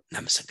አድርገን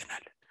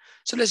እናመሰግናለን።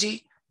 ስለዚህ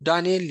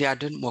ዳንኤል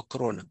ሊያድን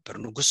ሞክሮ ነበር።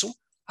 ንጉሱ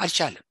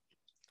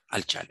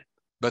አልቻለም።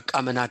 በቃ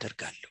ምን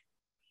አደርጋለሁ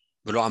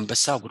ብሎ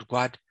አንበሳ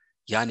ጉድጓድ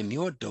ያን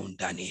የሚወደውን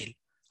ዳንኤል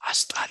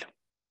አስጣለው፣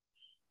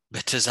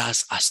 በትእዛዝ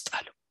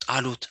አስጣለው።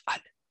 ጣሉት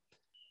አለ።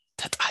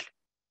 ተጣለ።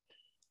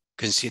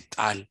 ግን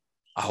ሲጣል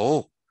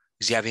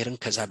እግዚአብሔርን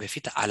ከዛ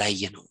በፊት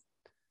አላየነው፣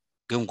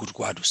 ግን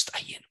ጉድጓድ ውስጥ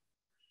አየነው።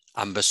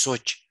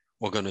 አንበሶች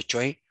ወገኖች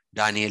ሆይ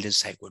ዳንኤልን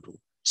ሳይጎዱ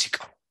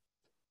ሲቀሩ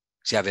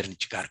እግዚአብሔርን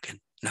እጅግ አድርገን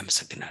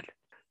እናመሰግናለን።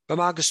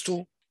 በማግስቱ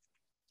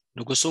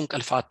ንጉሱ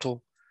እንቅልፋቶ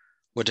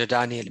ወደ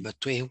ዳንኤል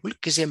መጥቶ ይሄ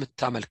ሁልጊዜ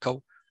የምታመልከው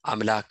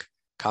አምላክ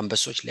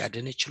ከአንበሶች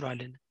ሊያድን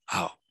ይችላልን?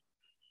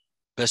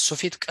 በእሱ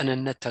ፊት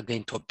ቅንነት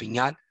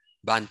ተገኝቶብኛል፣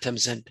 በአንተም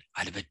ዘንድ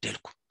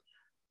አልበደልኩም።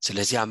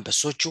 ስለዚህ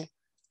አንበሶቹ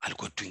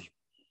አልጎዱኝም።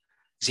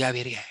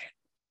 እግዚአብሔር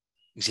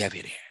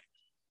ያያል።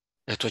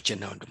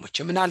 እህቶችና ወንድሞቼ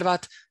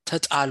ምናልባት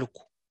ተጣልኩ፣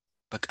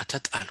 በቃ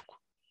ተጣልኩ፣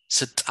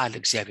 ስጣል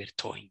እግዚአብሔር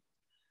ተወኝ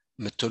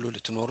ምትሉ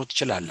ልትኖሩ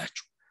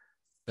ትችላላችሁ።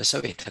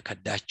 በሰው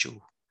የተከዳችሁ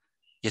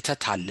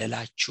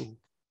የተታለላችሁ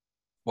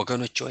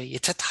ወገኖች ሆይ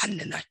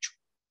የተታለላችሁ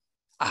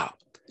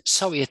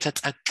ሰው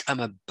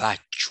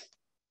የተጠቀመባችሁ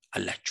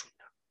አላችሁና፣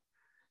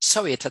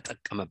 ሰው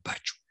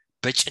የተጠቀመባችሁ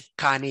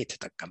በጭካኔ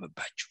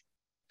የተጠቀመባችሁ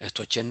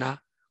እህቶችና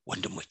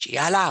ወንድሞቼ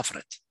ያለ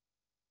አፍረት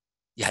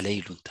ያለ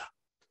ይሉንታ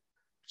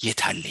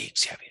የታለ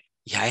እግዚአብሔር?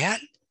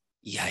 ያያል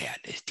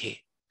እህቴ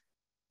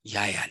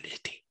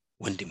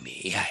ወንድሜ፣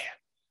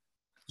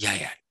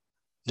 ያያል።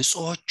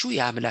 ንጹሆቹ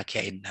የአምላክ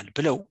ያይናል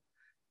ብለው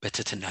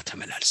በትህትና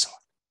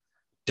ተመላልሰዋል።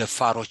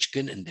 ደፋሮች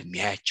ግን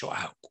እንደሚያያቸው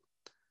አያውቁም።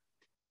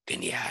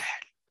 ግን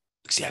ያያል።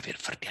 እግዚአብሔር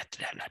ፍርድ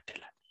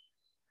ያደላድላል።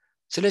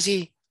 ስለዚህ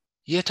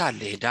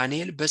የታለ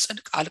ዳንኤል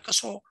በጽድቅ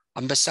አልቅሶ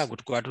አንበሳ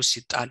ጉድጓዱ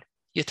ሲጣል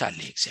የታለ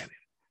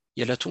እግዚአብሔር?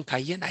 የዕለቱን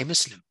ካየን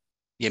አይመስልም፣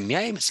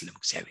 የሚያይ አይመስልም።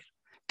 እግዚአብሔር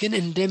ግን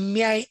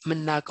እንደሚያይ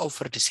የምናውቀው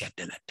ፍርድ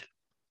ሲያደላድል፣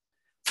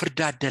 ፍርድ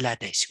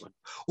አደላዳይ ሲሆን፣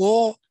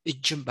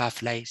 እጅም ባፍ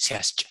ላይ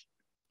ሲያስጭን፣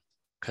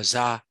 ከዛ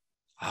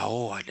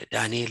አለ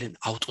ዳንኤልን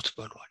አውጡት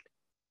በሏል።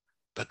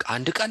 በቃ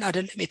አንድ ቀን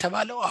አይደለም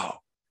የተባለው።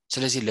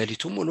 ስለዚህ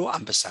ሌሊቱ ሙሉ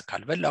አንበሳ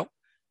ካልበላው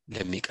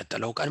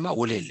ለሚቀጥለው ቀንማ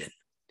ውለልን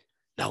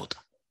ናውጣ።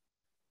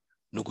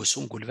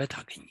 ንጉሱን ጉልበት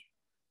አገኘ።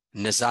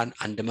 እነዛን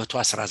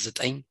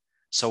 119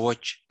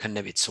 ሰዎች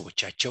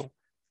ከነቤተሰቦቻቸው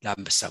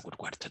ለአንበሳ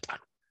ጉድጓድ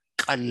ተጣሉ።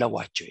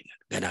 ቀለዋቸው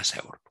ይላል ገና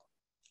ሳይወርዱ።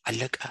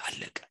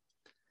 አለቀ።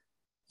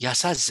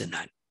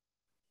 ያሳዝናል።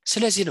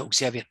 ስለዚህ ነው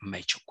እግዚአብሔር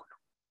የማይቸኩለው፣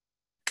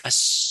 ቀስ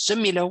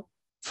የሚለው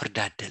ፍርድ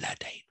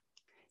አደላዳይ ነው።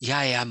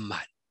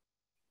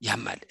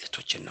 ያማል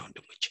እህቶችና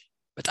ወንድሞች፣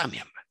 በጣም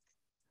ያማል።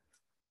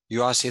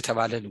 ዮአስ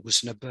የተባለ ንጉስ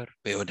ነበር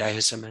በዮዳሄ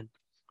ዘመን።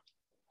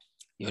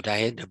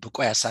 ዮዳሄ ደብቆ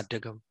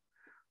ያሳደገው፣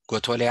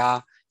 ጎቶሊያ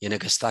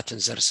የነገስታትን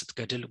ዘር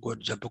ስትገድል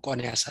ደብቆ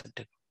ነው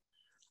ያሳደገው፣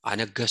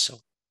 አነገሰው።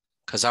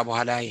 ከዛ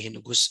በኋላ ይሄ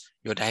ንጉስ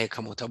ዮዳሄ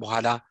ከሞተ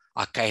በኋላ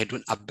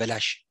አካሄዱን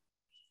አበላሽ።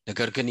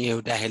 ነገር ግን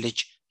የዮዳሄ ልጅ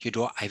ሄዶ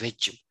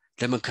አይበጅም፣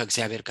 ለምን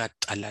ከእግዚአብሔር ጋር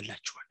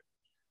ተጣላላችኋል?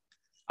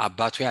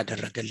 አባቱ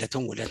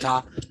ያደረገለትን ውለታ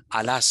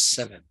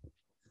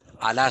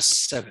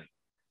አላሰበም።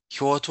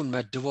 ህይወቱን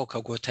መድቦ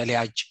ከጎቶሊያ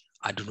እጅ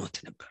አድኖት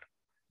ነበር፣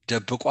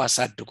 ደብቆ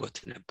አሳድጎት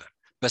ነበር።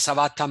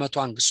 በ7 ዓመቱ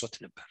አንግሶት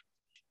ነበር።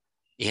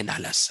 ይሄን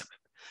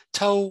አላሰበም።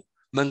 ተው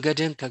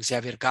መንገድን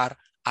ከእግዚአብሔር ጋር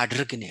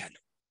አድርግ ነው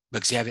ያለው።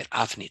 በእግዚአብሔር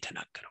አፍ ነው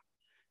የተናገረው።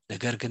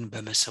 ነገር ግን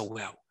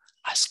በመሰዊያው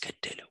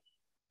አስገደለው።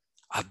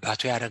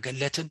 አባቱ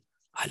ያረገለትን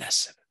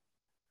አላሰበም።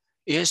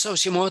 ይሄ ሰው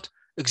ሲሞት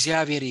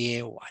እግዚአብሔር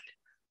ይየው አለ።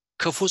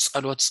 ክፉ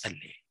ጸሎት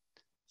ጸለየ።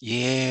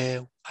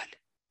 ይየው አለ።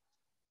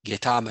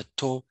 ጌታ መጥቶ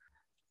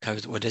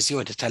ወደዚህ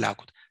ወደ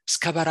ተላኩት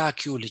እስከ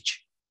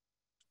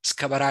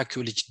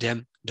በራኪው ልጅ ደም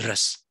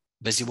ድረስ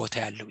በዚህ ቦታ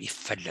ያለው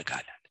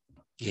ይፈልጋል።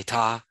 ጌታ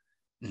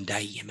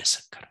እንዳየ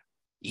መሰከረ።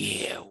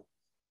 ይየው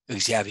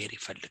እግዚአብሔር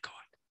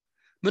ይፈልገዋል።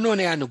 ምን ሆነ?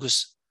 ያ ንጉስ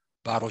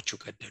ባሮቹ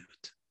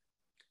ገደሉት።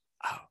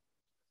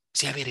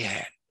 እግዚአብሔር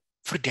ያያል፣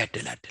 ፍርድ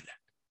ያደላድላል።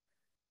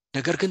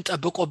 ነገር ግን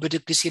ጠብቆ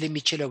ብድግ ሲል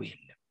የሚችለው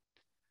የለም።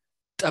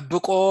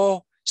 ጠብቆ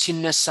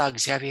ሲነሳ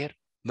እግዚአብሔር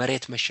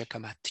መሬት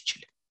መሸከም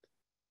አትችልም።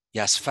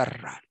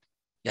 ያስፈራል፣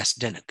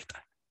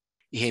 ያስደነግጣል።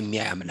 ይሄ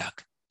የሚያይ አምላክ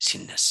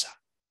ሲነሳ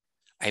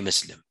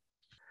አይመስልም።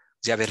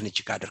 እግዚአብሔርን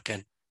እጅግ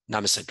አድርገን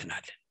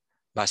እናመሰግናለን።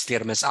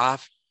 በአስቴር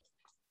መጽሐፍ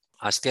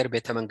አስቴር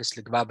ቤተ መንግስት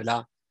ልግባ ብላ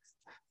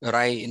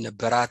ራእይ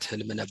ነበራት፣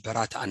 ህልም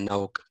ነበራት፣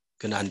 አናውቅ።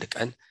 ግን አንድ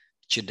ቀን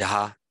እቺ ድሃ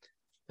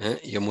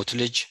የሙት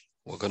ልጅ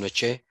ወገኖቼ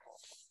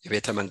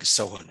የቤተ መንግስት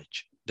ሰው ሆነች።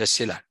 ደስ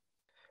ይላል።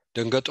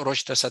 ደንገጥሮች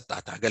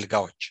ተሰጣት፣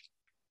 አገልጋዮች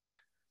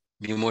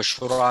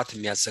ሚሞሽሯት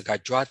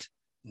የሚያዘጋጇት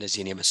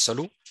እነዚህን የመሰሉ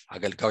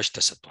አገልጋዮች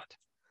ተሰጧት።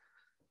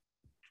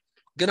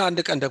 ግን አንድ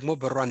ቀን ደግሞ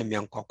በሯን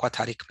የሚያንኳኳ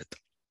ታሪክ መጣ።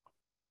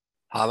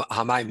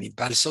 ሃማ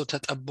የሚባል ሰው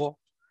ተጠቦ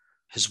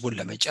ህዝቡን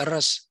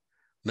ለመጨረስ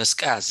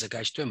መስቀያ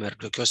አዘጋጅቶ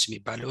መርዶክዮስ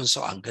የሚባለውን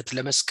ሰው አንገት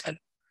ለመስቀል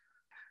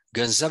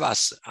ገንዘብ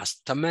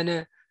አስተመነ።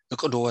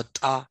 እቅዱ ወጣ፣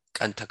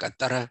 ቀን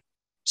ተቀጠረ።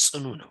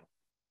 ጽኑ ነው፣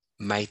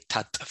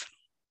 ማይታጠፍ ነው።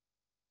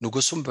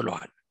 ንጉሱም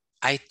ብለዋል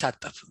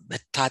አይታጠፍም።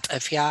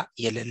 መታጠፊያ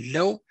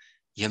የሌለው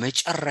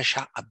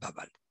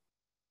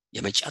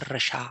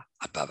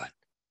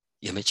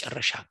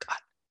የመጨረሻ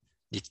ቃል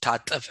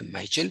ሊታጠፍ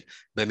የማይችል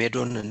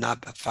በሜዶንና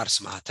በፋርስ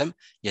ማህተም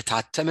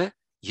የታተመ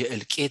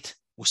የእልቂት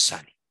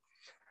ውሳኔ።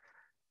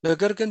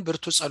 ነገር ግን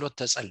ብርቱ ጸሎት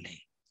ተጸለየ።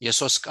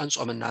 የ3 ቀን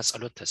ጾምና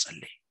ጸሎት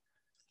ተጸለየ።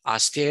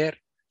 አስቴር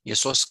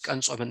የ3 ቀን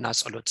ጾምና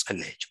ጸሎት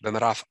ጸለየች።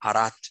 በምዕራፍ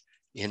 4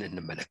 ይህን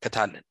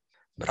እንመለከታለን።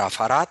 ምዕራፍ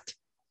 4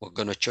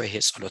 ወገኖቼ ይሄ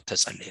ጸሎት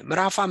ተጸለየ።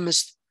 ምዕራፍ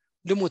 5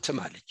 ልሙትም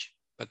አለች።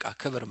 በቃ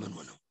ክብር ምን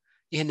ሆነው?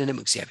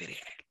 ይህንንም እግዚአብሔር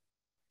ያያል።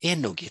 ይህን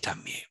ነው ጌታ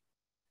የሚያየው።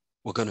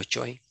 ወገኖቼ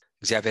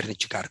እግዚአብሔርን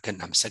እጅግ አድርገን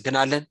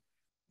እናመሰግናለን።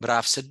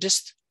 ምዕራፍ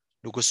 6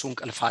 ንጉሱ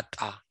እንቅልፍ አጣ።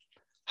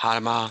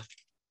 ሃማ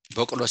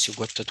በቅሎ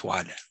ሲጎትት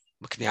ዋለ።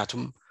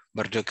 ምክንያቱም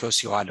መርዶክዮስ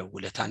የዋለው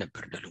ውለታ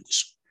ነበር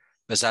ለንጉሱ።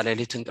 በዛ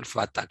ሌሊት እንቅልፍ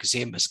ባጣ ጊዜ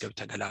መዝገብ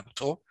ተገላብጦ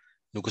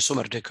ንጉሱ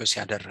መርዶክዮስ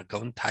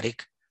ያደረገውን ታሪክ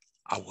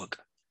አወቀ።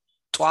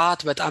 ጧት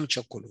በጣም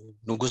ቸኩሎ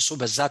ንጉሱ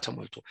በዛ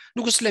ተሞልቶ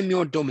ንጉስ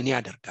ለሚወደው ምን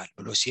ያደርጋል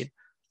ብሎ ሲል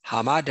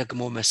ሃማ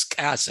ደግሞ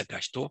መስቀያ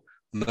አዘጋጅቶ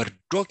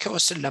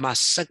መርዶክዮስን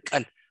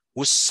ለማሰቀል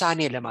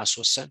ውሳኔ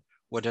ለማስወሰን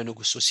ወደ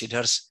ንጉሱ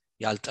ሲደርስ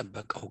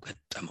ያልጠበቀው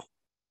ገጠመው።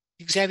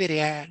 እግዚአብሔር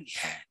ያያል፣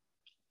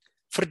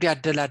 ፍርድ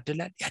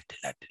ያደላድላል።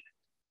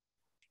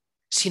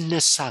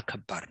 ሲነሳ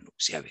ከባድ ነው።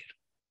 እግዚአብሔር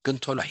ግን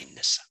ቶሎ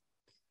አይነሳ።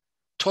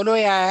 ቶሎ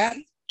ያያል፣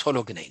 ቶሎ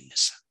ግን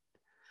አይነሳ።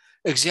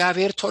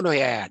 እግዚአብሔር ቶሎ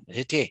ያያል።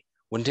 እህቴ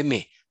ወንድሜ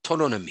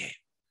ቶሎ ነው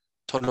የሚያየው፣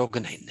 ቶሎ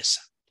ግን አይነሳ።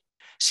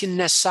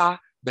 ሲነሳ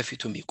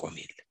በፊቱ የሚቆም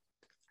የለም።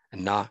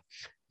 እና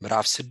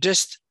ምዕራፍ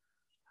 6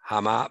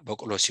 ሃማ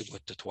በቅሎ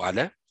ሲጎትት ዋለ።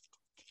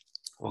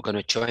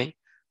 ወገኖቼ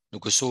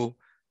ንጉሱ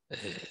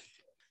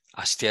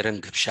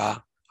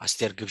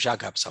አስቴር ግብዣ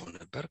ጋብዛው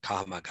ነበር።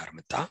 ከሃማ ጋር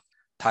መጣ።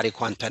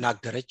 ታሪኳን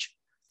ተናገረች።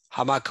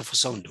 ሃማ ክፉ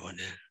ሰው እንደሆነ፣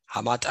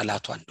 ሃማ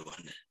ጠላቷ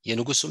እንደሆነ፣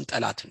 የንጉሱም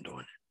ጠላት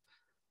እንደሆነ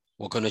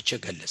ወገኖቼ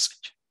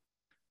ገለጸች።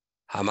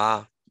 ሃማ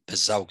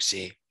በዛው ጊዜ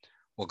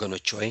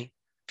ወገኖቼ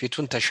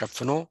ፊቱን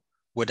ተሸፍኖ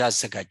ወደ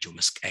አዘጋጀው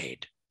መስቀያ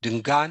ሄደ።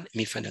 ድንጋን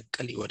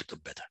የሚፈነቅል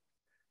ይወድቅበታል፣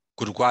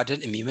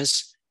 ጉድጓድን የሚመስ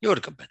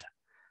ይወድቅበታል።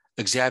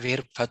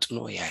 እግዚአብሔር ፈጥኖ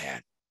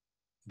ያያል፣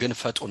 ግን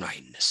ፈጥኖ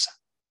አይነሳ።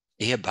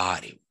 ይሄ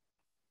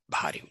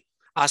ባህሪው።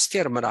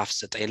 አስቴር ምዕራፍ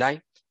 9 ላይ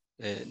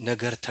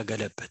ነገር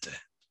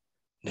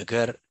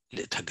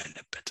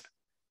ተገለበጠ።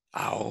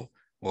 አዎ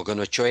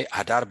ወገኖቼ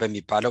አዳር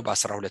በሚባለው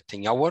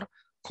በ12ኛው ወር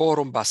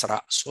ከወሩም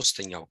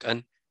በ13ኛው ቀን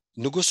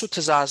ንጉሱ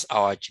ትእዛዝ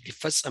አዋጅ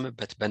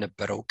ሊፈጸምበት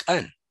በነበረው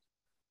ቀን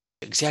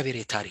እግዚአብሔር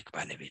የታሪክ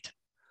ባለቤት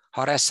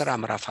ሐዋርያት ሥራ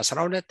ምዕራፍ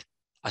 12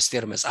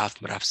 አስቴር መጽሐፍ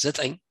ምዕራፍ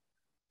 9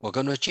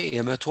 ወገኖቼ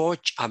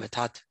የመቶዎች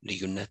ዓመታት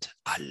ልዩነት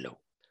አለው።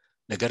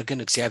 ነገር ግን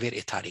እግዚአብሔር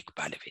የታሪክ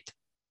ባለቤት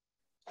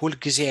ሁል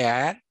ጊዜ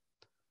ያያል፣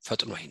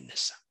 ፈጥኖ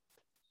አይነሳ።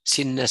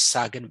 ሲነሳ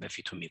ግን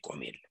በፊቱ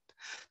የሚቆም የለም።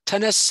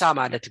 ተነሳ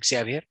ማለት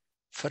እግዚአብሔር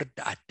ፍርድ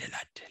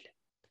አደላደለ።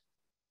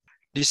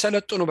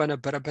 ሊሰለጥኑ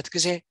በነበረበት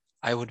ጊዜ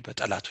አይሁድ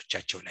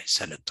በጠላቶቻቸው ላይ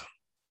ሰለጠኑ።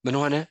 ምን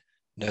ሆነ?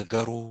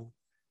 ነገሩ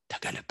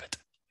ተገለበጠ።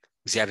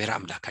 እግዚአብሔር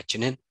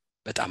አምላካችንን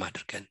በጣም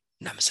አድርገን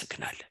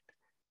እናመሰግናለን።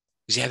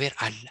 እግዚአብሔር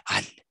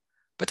አለ።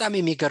 በጣም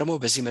የሚገርመው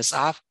በዚህ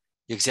መጽሐፍ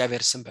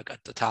የእግዚአብሔር ስም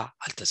በቀጥታ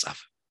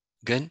አልተጻፈም፣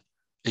 ግን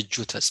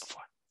እጁ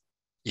ተጽፏል።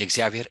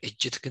 የእግዚአብሔር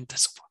እጅ ግን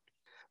ተጽፏል።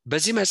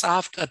 በዚህ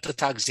መጽሐፍ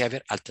ቀጥታ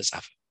እግዚአብሔር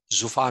አልተጻፈም፣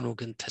 ዙፋኑ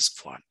ግን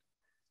ተጽፏል።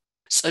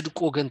 ጽድቁ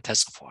ግን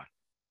ተጽፏል፣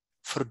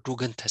 ፍርዱ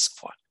ግን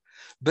ተጽፏል።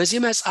 በዚህ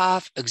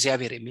መጽሐፍ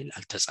እግዚአብሔር የሚል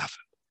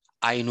አልተጻፈም።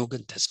 አይኑ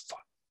ግን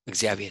ተጽፏል።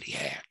 እግዚአብሔር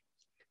ያያል፣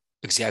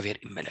 እግዚአብሔር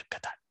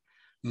ይመለከታል።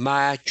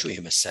 ማያችሁ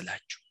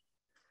የመሰላችሁ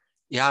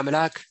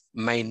የአምላክ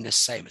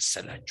ማይነሳ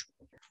የመሰላችሁ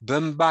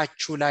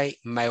በእንባችሁ ላይ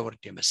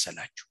ማይወርድ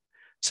የመሰላችሁ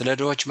ስለ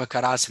ድሆች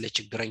መከራ ስለ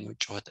ችግረኞች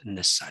ጩኸት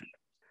እነሳለሁ፣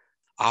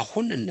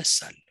 አሁን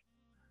እነሳለሁ፣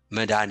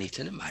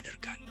 መድኃኒትንም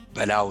አደርጋለሁ፣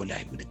 በላዩ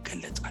ላይ ምን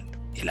እገለጣለሁ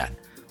ይላል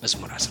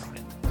መዝሙር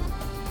 12።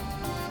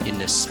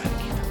 ይነሳል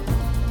ጌታ፣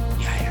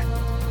 ያያል፣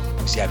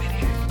 እግዚአብሔር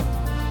ያያል።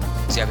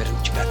 እግዚአብሔርን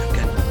እጅግ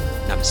አድርገን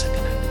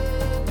እናመሰግናለን።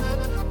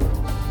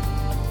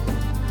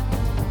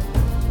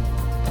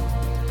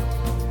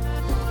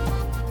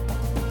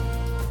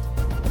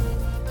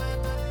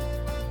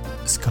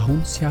 እስካሁን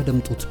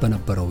ሲያደምጡት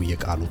በነበረው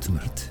የቃሉ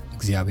ትምህርት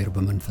እግዚአብሔር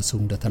በመንፈሱ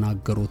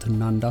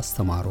እንደተናገሩትና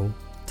እንዳስተማረው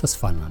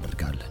ተስፋ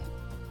እናደርጋለን።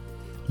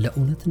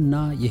 ለእውነትና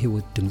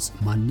የሕይወት ድምጽ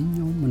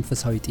ማንኛውም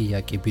መንፈሳዊ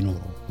ጥያቄ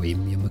ቢኖሩ ወይም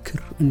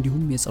የምክር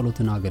እንዲሁም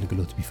የጸሎትን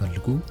አገልግሎት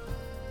ቢፈልጉ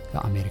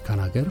ለአሜሪካን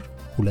ሀገር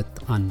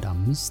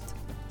 215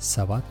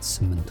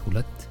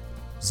 782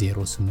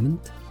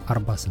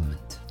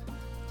 0848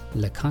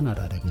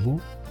 ለካናዳ ደግሞ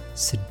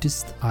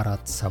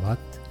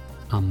 647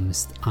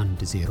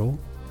 510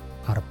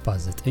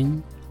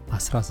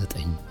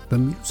 4919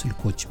 በሚሉ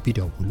ስልኮች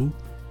ቢደውሉ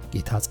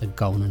ጌታ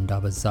ጸጋውን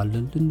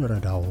እንዳበዛልን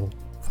ልንረዳው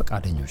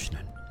ፈቃደኞች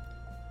ነን።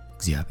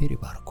 እግዚአብሔር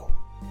ይባርኮ።